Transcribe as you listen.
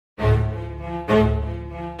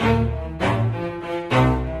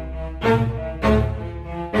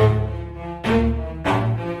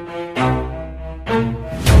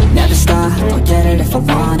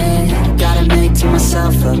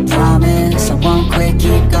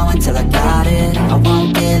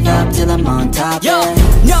I'm on top, Yo, yeah.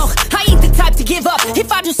 no, I ain't the type to give up.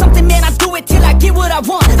 If I do something, man, I do it till I get what I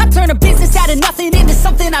want. I turn a business out of nothing into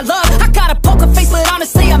something I love. I got a poker face, but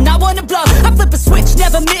honestly, I'm not one to bluff. I flip a switch,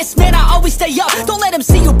 never miss, man, I always stay up. Don't let them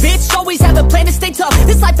see you, bitch, always have a plan to stay tough.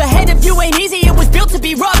 This life ahead of you ain't easy, it was built to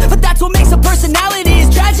be rough. But that's what makes a personality,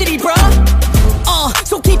 is tragedy, bruh.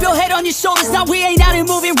 So keep your head on your shoulders. Now we ain't out here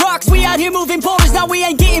moving rocks, we out here moving boulders. Now we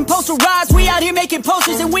ain't getting posterized, we out here making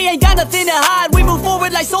posters. And we ain't got nothing to hide, we move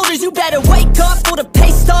forward like soldiers. You better wake up for the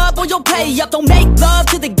pay stub, or you'll pay up. Don't make love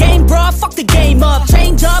to the game, bruh, fuck the game up.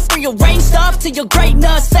 Change up, rearrange stuff to your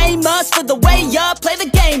greatness. Famous for the way up, play the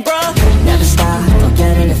game, bruh. Never stop, I'll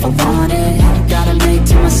get it if I want it. Gotta make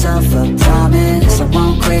to myself a promise. I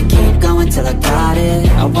won't quit, keep going till I got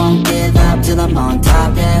it. I won't give up till I'm on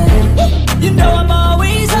top, yeah. You know I'm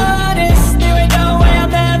always honest, there ain't no way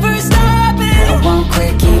I'm ever stopping. I won't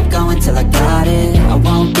quit, keep going till I got it. I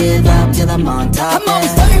won't give up till I'm on top, I'm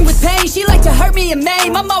always flirting with pain, she like to hurt me and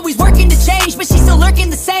maim. I'm always working to change, but she's still lurking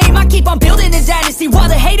the same. I keep on building a dynasty while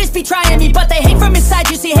the haters be trying me. But they hate from inside,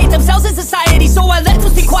 you see, hate themselves in society. So I let them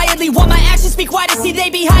speak quietly while my actions speak wider. See, they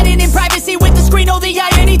be hiding in privacy with the screen, oh the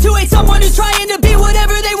irony. To hate someone who's trying to be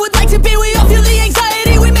whatever they would like to be. We all feel the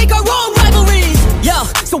anxiety, we make our own rivalries. Yo,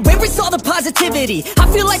 so where is all the positivity? I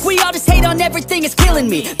feel like we all just hate on everything, it's killing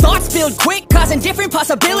me. Thoughts build quick, causing different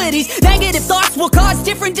possibilities. Negative thoughts will cause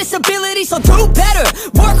different disabilities. So do better,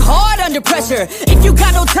 work hard under pressure. If you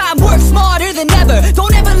got no time, work smarter than ever.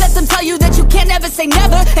 Don't ever let them tell you that you can't never say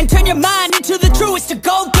never. And turn your mind into the truest of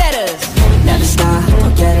go-getters. Never stop,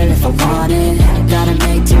 I'll get it if I want it. Gotta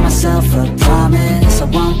make to myself a promise. I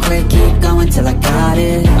won't quit, keep going till I got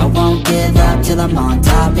it. I won't give up till I'm on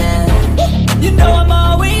top, yeah. You know I'm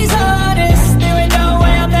always honest, there ain't no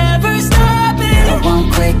way I'm ever stopping. I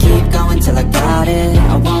won't quit, keep going till I got it.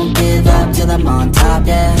 I won't give up till I'm on top,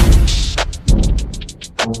 yeah.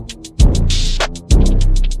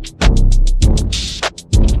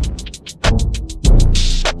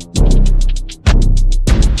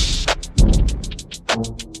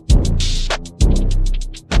 You